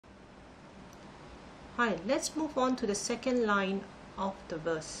Hi, let's move on to the second line of the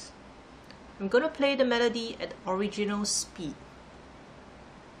verse. I'm going to play the melody at original speed.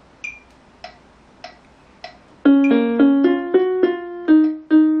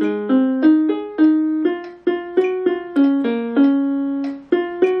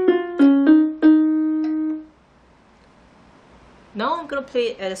 Now I'm going to play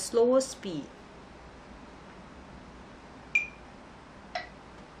it at a slower speed.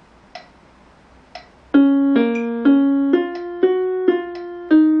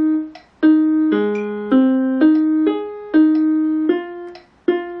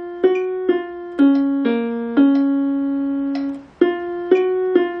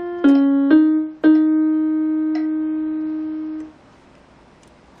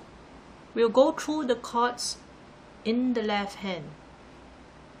 We'll go through the chords in the left hand.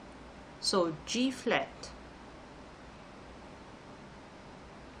 So G flat,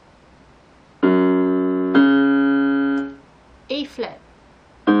 A flat,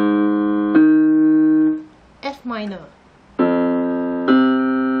 F minor,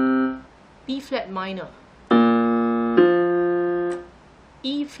 B flat minor,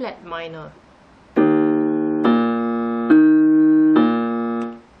 E flat minor,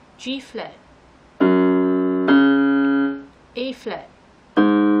 G flat, A flat.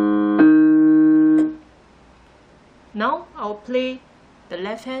 Now I'll play the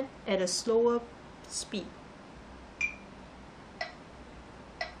left hand at a slower speed.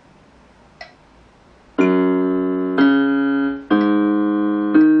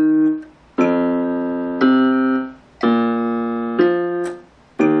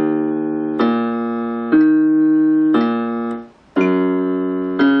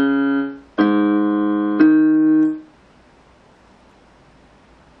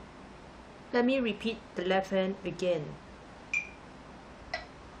 Let me repeat the left hand again.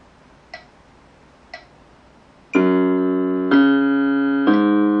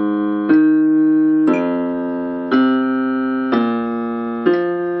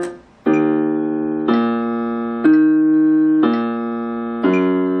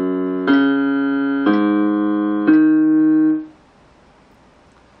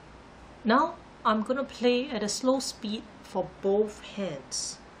 Now I'm going to play at a slow speed for both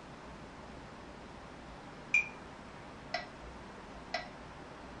hands.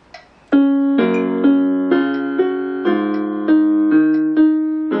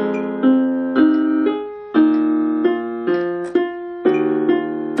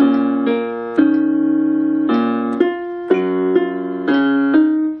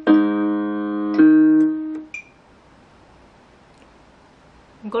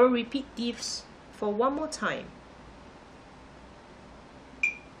 I'm going to repeat these for one more time.